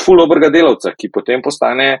 imaš full dobrega delavca, ki potem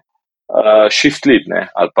postane shift lead, ne,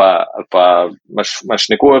 ali pa imaš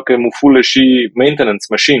nekoga, ki mu full leši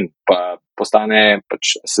maintenance machine, pa postane,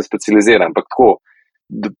 pač se specializira, ampak tako,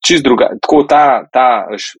 čist druga, tako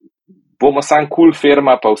bomo sam cool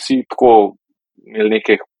firma, pa vsi tako imeli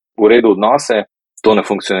neke v redu odnose, to ne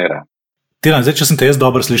funkcionira. Tilan, zdaj, če sem te jaz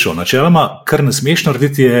dobro slišal, načeloma, kar ne smeš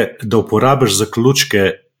narediti je, da uporabiš zaključke,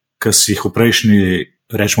 ki si jih v prejšnji,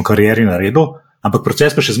 rečemo, karieri naredil, ampak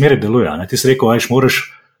proces pa še zmeraj deluje. Ne? Ti si rekel, moraš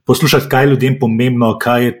poslušati, kaj je ljudem pomembno,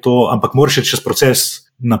 kaj je to, ampak moraš iti čez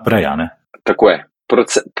proces naprej, ne? Tako je.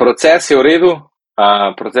 Proces je v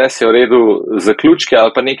redu, zaključke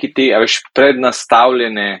ali pa neki te,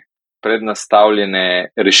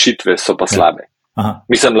 prednastavljene rešitve so pa slabe. Aha.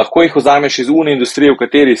 Mislim, lahko jih vzameš iz une industrije, v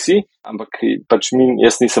kateri si, ampak pač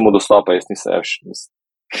jaz nisem v dostopa, jaz,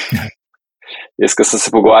 ko sem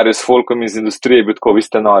se pogovarjal s folkom iz industrije, je bil tako, vi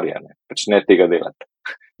ste nori, ne? Pač ne tega delati.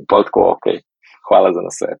 In pa tako, ok, hvala za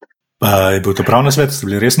nasvet. Je bil to prav nasvet, ste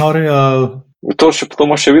bili res nori? To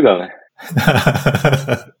bomo še videli, ne?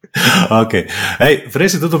 Ok. Prej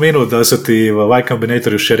si tudi omenil, da so ti v Y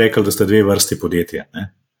Combinatorju še rekli, da ste 2 vrsti podjetja,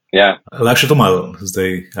 ne? Ja. Lahko še to malo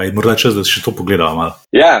zdaj, morda čas, da še to pogledamo malo.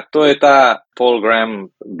 Ja, to je ta Paul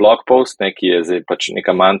Graham blog post, ne, ki je zdaj pač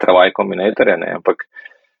neka mantra Y Combinatorja, ne, ampak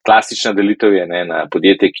klasična delitev je, ne, na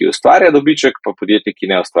podjetje, ki ustvarja dobiček, pa podjetje,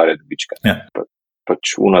 ki ne ustvarja dobička. Ja.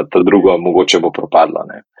 Pač ta drugo mogoče bo propadlo,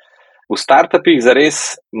 ne. V startupih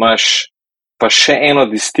zares imaš pa še eno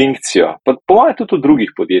distinkcijo, pa po mojem tudi v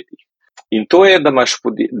drugih podjetjih. In to je, da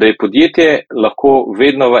je podjetje lahko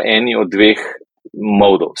vedno v eni od 2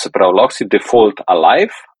 modov, se pravi, lahko si default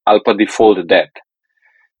alive ali pa default dead.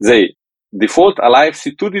 Zdaj, default alive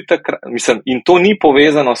si tudi takrat, mislim, in to ni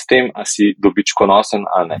povezano s tem, a si dobičkonosen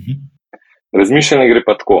ali ne. Razmišljanje gre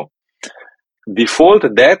pa tako. Default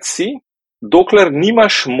dead si, dokler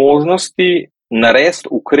nimaš možnosti narediti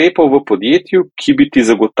ukrepov v podjetju, ki bi ti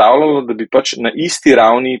zagotavljalo, da bi pač na isti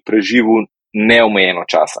ravni preživel neomejeno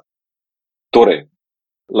časa. Torej,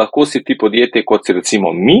 lahko si ti podjetje, kot si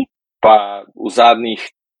recimo mi, pa v zadnjih,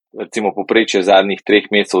 recimo poprečje zadnjih 3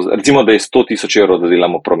 mesecev, recimo, da je 100,000 evrov, da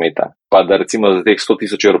delamo prometa, pa da recimo za teh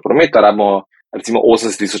 100,000 evrov prometa rabimo recimo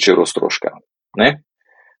 80,000 evrov stroška. Ne?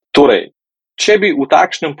 Torej, če bi v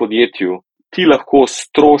takšnem podjetju ti lahko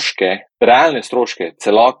stroške, realne stroške,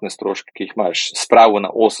 celotne stroške, ki jih imaš, spravil na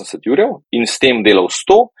 80 urjev in s tem delal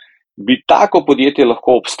 100, bi tako podjetje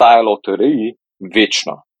lahko obstajalo v teoriji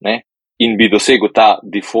večno, ne? In bi dosegel ta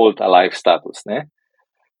default alive status, ne?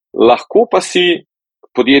 Lahko pa si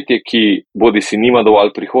podjetje, ki bodi si nima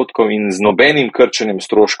dovolj prihodkov in z nobenim krčenjem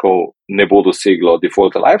stroškov ne bo doseglo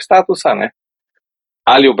default alive statusa, ne?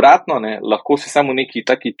 Ali obratno, ne? Lahko si samo v neki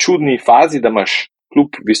taki čudni fazi, da imaš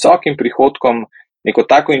kljub visokim prihodkom neko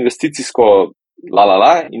tako investicijsko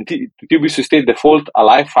in ti v bistvu iz te default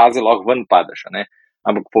alive faze lahko ven padeš, ne?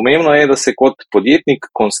 Ampak pomembno je, da se kot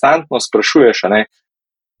podjetnik konstantno sprašuješ, ne?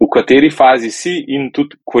 V kateri fazi si in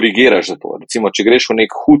tudi korigiraš za to. Recimo, če greš v nek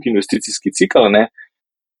hud investicijski cikl, ne,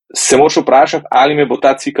 se moraš vprašati, ali me bo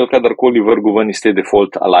ta cikl kadarkoli vrgel ven iz te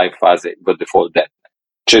default alive faze v default dead.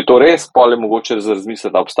 Če je to res, pol je mogoče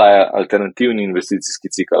razmisliti, da obstaja alternativni investicijski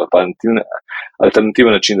cikl, pa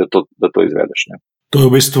alternativen način, da to izvedeš. Ne. To je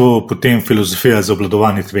v bistvu potem filozofija za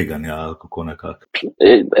obvladovanje tveganja, ali kako nekako.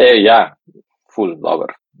 Ja, ful,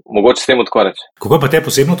 dobro. Mogoče s tem tako reči. Kako pa te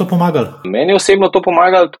posebno to pomagalo? Meni osebno to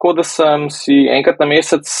pomagalo tako, da sem si enkrat na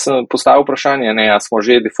mesec postavil vprašanje, ne, a smo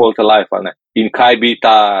že default alive, ali ne. In kaj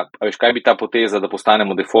bi ta poteza, da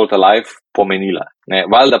postanemo default alive, pomenila. Ne.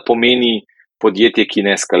 Valjda pomeni podjetje, ki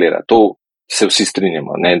ne skalira. To se vsi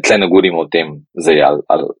strinjamo. Ne. Tle ne govorimo o tem zdaj,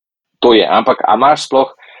 ali to je. Ampak, a imaš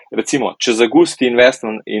sploh, recimo, če zagusti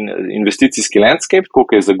investicijski landscape,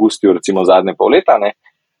 koliko je zagustil recimo zadnje pol leta, ne,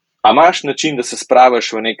 A imaš način, da se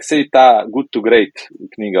spraviš v sej ta Good to Great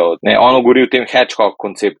knjiga, ono govori o tem Hedgehog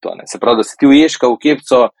konceptu, se pravi, da se ti uješka v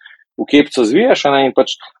kepco zvijaš, in pač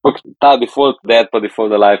ta default dead pa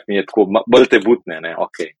default alive mi je tako, bolj te butne,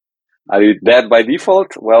 ok. Are you dead by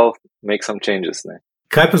default? Well, make some changes,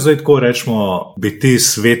 Kaj pa zdaj tako rečemo, bi ti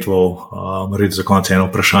svetval, reči za konec eno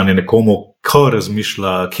vprašanje nekomu,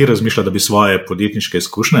 ki razmišlja, da bi svoje podjetniške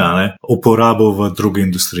izkušnje uporabil v drugi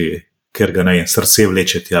industriji, ker ga srce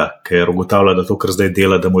vleče tja, ker ugotavlja, da to, kar zdaj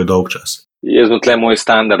dela, da mu je dolg čas. Jaz bom tle moj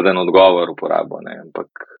standarden odgovor uporabil, ampak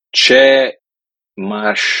če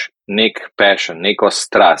imaš nek passion, neko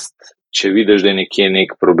strast, če vidiš, da je nekje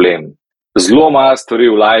nek problem, zelo malo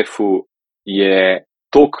stvari v lifeu je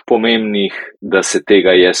toliko pomembnih, da se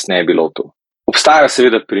tega jaz ne bi lotil. Obstajajo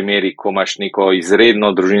seveda primeri, ko imaš neko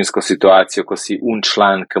izredno družinsko situacijo, ko si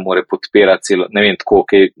član, ki mora podpirati celo, ne vem, tako,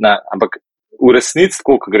 ampak v resnici,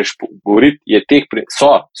 tako, ko greš govoriti,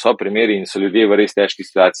 so primeri in so ljudje v res težkih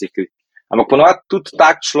situacijah, ampak ponovadi tudi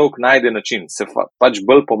tak človek najde način, se pač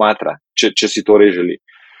bolj pomatra, če si to res želi.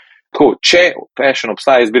 Tako, če passion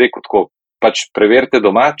obstaja, jaz bi rekel tako, pač preverite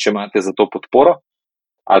doma, če imate za to podporo,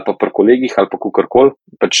 ali pa pri kolegih, ali pa kakorkoli,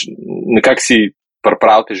 pač nekako si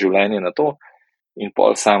pripravite življenje na to in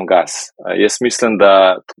pol sam gas. Jaz mislim,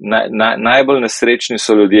 da najbolj nesrečni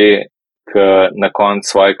so ljudje, ki na koncu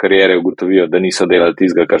svoje kariere ugotovijo, da niso delali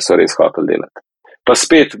tistega, kar so res hoteli delati. Pa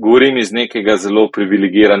spet govorim iz nekega zelo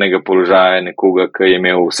privilegiranega položaja, nekoga, ki je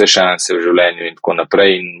imel vse šanse v življenju in tako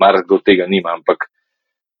naprej in marsikdo tega nima, ampak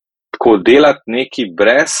tako delati nekaj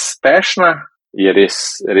brez pešna je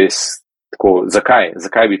res tako,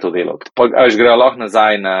 zakaj bi to delal? Pa gre lahko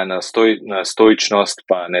nazaj na stoičnost,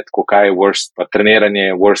 pa ne tako, kaj je worst, pa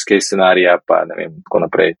treniranje, worst case scenarija, pa ne vem, tako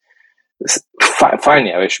naprej. Fajn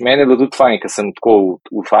je, veš, meni je bilo tudi fajn, ker sem tako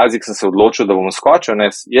v fazi, ki sem se odločil, da bom skočil,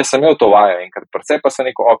 jaz sem imel to vajo enkrat, predvsej pa sem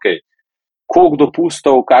rekel, koliko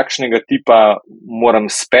dopustov, kakšnega tipa moram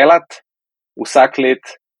speljati vsak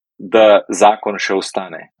let, da zakon še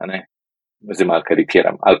ostane, zdaj malo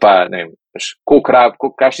karikiram, ali pa, ne vem,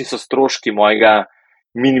 kakšni so stroški mojega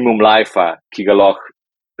minimum life-a, ki ga lahko,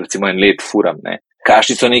 recimo, en let furam,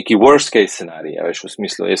 kakšni so neki worst case scenariji, veš, v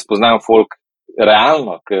smislu, jaz poznam folk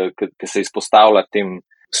realno, ki se izpostavlja tem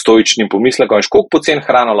stoičnim pomislekom, veš, koliko pocen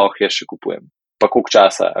hrano lahko jaz še kupujem, pa koliko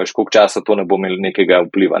časa to ne bo imel nekega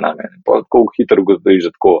vpliva na mene, pa koliko hitro gotoviš,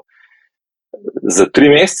 da tako za 3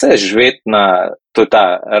 mesece živeti to je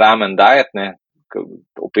ta ramen diet,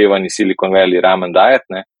 opevani Silicon Valley ramen diet,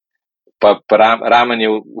 pa ramen je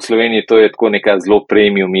v Sloveniji, to je tako neka zelo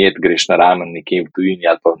premium jed, greš na ramen nekje v tujini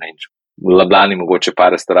ali pa v Ljubljani mogoče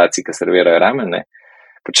par restauracij, ki servirajo ramen,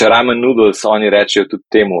 pa če ramen noodles, oni rečejo tudi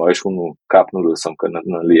temu, veš, cup noodlesom, ki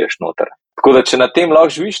naliješ noter. Tako da, če na tem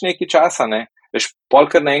lahko živiš nekaj časa, veš,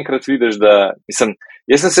 polkar naenkrat vidiš, da,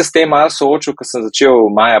 jaz sem se s tem malo soočil, ko sem začel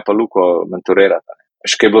Maja pa Luko mentorirati,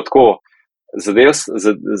 veš, kaj je bilo tako,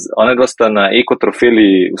 ona dva sta na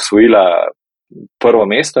ekotrofeli usvojila prvo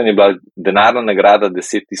mesto in je bila denarna nagrada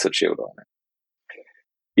 10,000 evrov.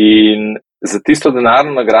 In za tisto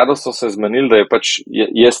denarno nagrado so se zmenili, da je pač,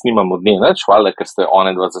 jaz nimam od nje nič, hvala, ker ste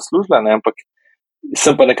one dva zaslužila, ampak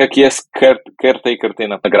sem pa nekako jaz caretaker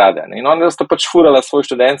te nagrade. In one dva sta pač furala svoj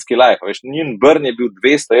študentski life, veš, njen burn je bil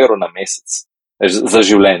 200 evrov na mesec za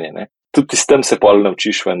življenje. Tudi s tem se pol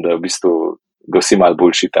naučiš ven, da v bistvu ga vsi malo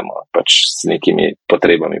bolj šitamo, pač s nekimi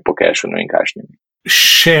potrebami po kešu, in kašnimi.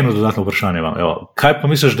 Še eno dodatno vprašanje vam. Kaj pa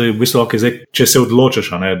misliš, da je v bistvu, zdaj, če se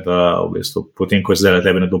odločiš, da v bistvu potem, ko je zdaj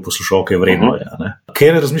tebe nekdo poslušal, je vredno,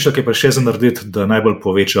 kaj razmišlja, kaj pa še za narediti, da najbolj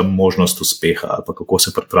poveča možnost uspeha, ali pa kako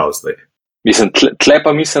se pripravi zdaj? Tle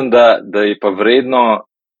pa mislim, da je pa vredno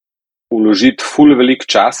vložiti ful veliko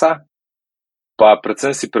časa, pa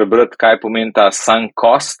predvsem si prebrati, kaj pomeni ta sunk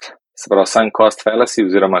cost, se pravi sunk cost fallacy,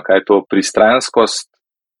 oziroma kaj je to pristranskost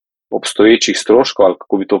obstoječih stroškov, ali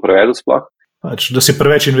kako bi to prevedel sploh. Pač, da si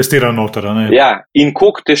preveč investiral noter, Ja, in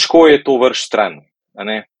koliko težko je to vrš stran,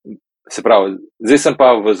 Se pravi, zdaj sem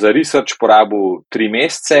pa za research porabil 3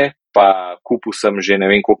 mesece, pa kupil sem že ne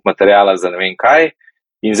vem koliko materijala za ne vem kaj,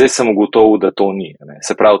 in zdaj sem ugotovil, da to ni.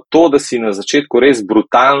 Se pravi, to, da si na začetku res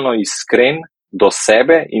brutalno iskren do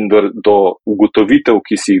sebe in do ugotovitev,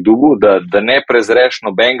 ki si jih dobil, da ne prezreš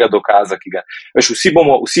nobenega dokaza, ki ga, veš,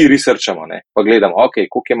 vsi researchamo, pa gledamo,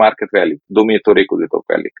 koliko je market value, kdo mi je to rekel, da je to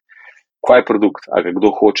velik. Kaj je produkt, ali ga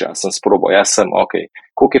kdo hoče, ali sem sprobal, jaz sem,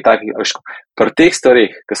 koliko je takih, pri teh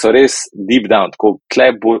stvarih, ki so res deep down, tako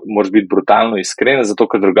tle moraš biti brutalno iskren, zato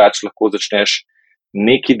ker drugače lahko začneš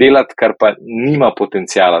nekaj delati, kar pa nima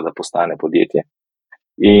potencijala, da postane podjetje.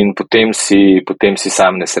 In potem si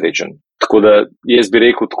sam nesrečen. Tako da jaz bi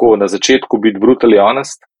rekel tako, na začetku biti brutally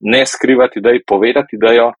honest, ne skrivati idej, povedati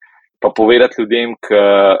idejo, pa povedati ljudem, ki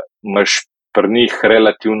imaš pri njih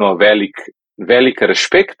relativno velik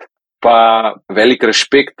respekt, pa velik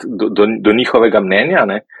respekt do njihovega mnenja,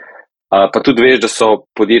 ne? Pa tudi veš, da so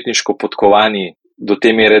podjetniško podkovani do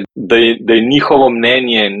te mere, da je njihovo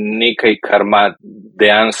mnenje nekaj, kar ima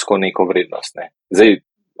dejansko neko vrednost. Ne? Zdaj,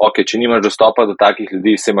 če nimaš dostopa do takih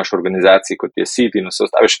ljudi, vse imaš organizacije, kot je SIT in vse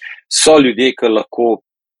ostaviš, so ljudje, ki lahko,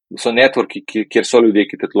 so networki, kjer so ljudje,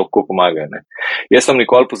 ki te lahko pomagajo. Ne? Jaz sem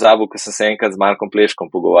nikoli pozabil, ker sem se enkrat z Markom Pleškom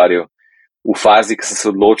pogovarjal v fazi, ki sem se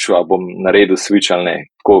odločil, a bom naredil switch ali ne.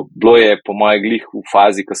 Tako, bilo je po moje glih v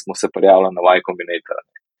fazi, ko smo se prijavili na Y Combinator.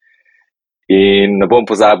 In ne bom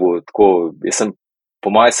pozabil, tako, po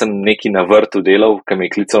moje sem neki na vrtu delal, ki me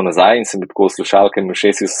je klical nazaj in sem bil tako slušal, ker mi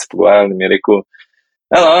všesi so se pogovarjali in mi je rekel,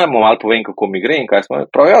 malo povem, kako mi gre in kaj smo.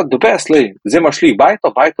 Prav, the best, zdaj imaš lih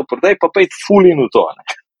bajto prodaj, pa pejt full in v to.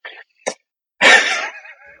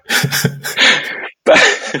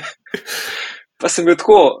 Pa sem bil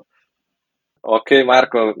tako,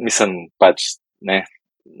 Marko, mislim, ne.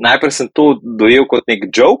 Najprej sem to dojel kot nek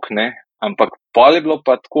joke, ne, ampak pol je bilo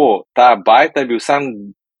pa tako, ta bajta je bil sam,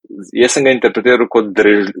 jaz sem ga interpretiral kot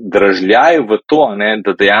dražljaj v to, ne,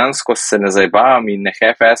 da dejansko se ne zajebavam in ne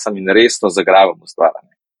half-assam in resno zagravam v stvar.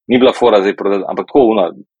 Ni bila fora zdaj prodati, ampak tako,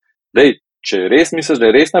 dej, če res misliš, da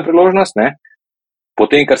je resna priložnost, ne, po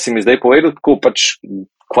tem, kar si mi zdaj povedal, tako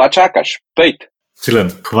kva čakaš, pejt.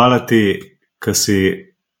 Cilen, hvala ti, ker si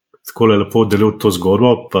tako lepo delil to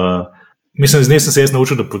zgodbo, pa mislim, z njej sem se jaz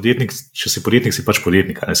naučil, da podjetnik, če si podjetnik, si pač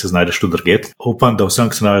podjetnik, ne se znajdeš tu drugje. Upam, da vsem,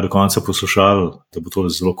 ki se naj do konca poslušali, da bo to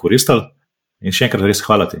zelo koristilo. In še enkrat res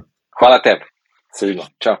hvala ti. Hvala tebi. Se vidimo.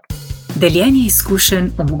 Čau. Deljenje izkušenj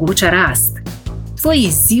omogoča rast. Tvoj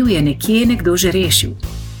izziv je nekdo že rešil.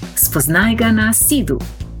 Spoznaj ga na SID-u.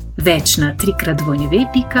 Več na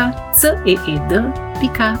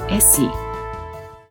 3x2.ceed.si.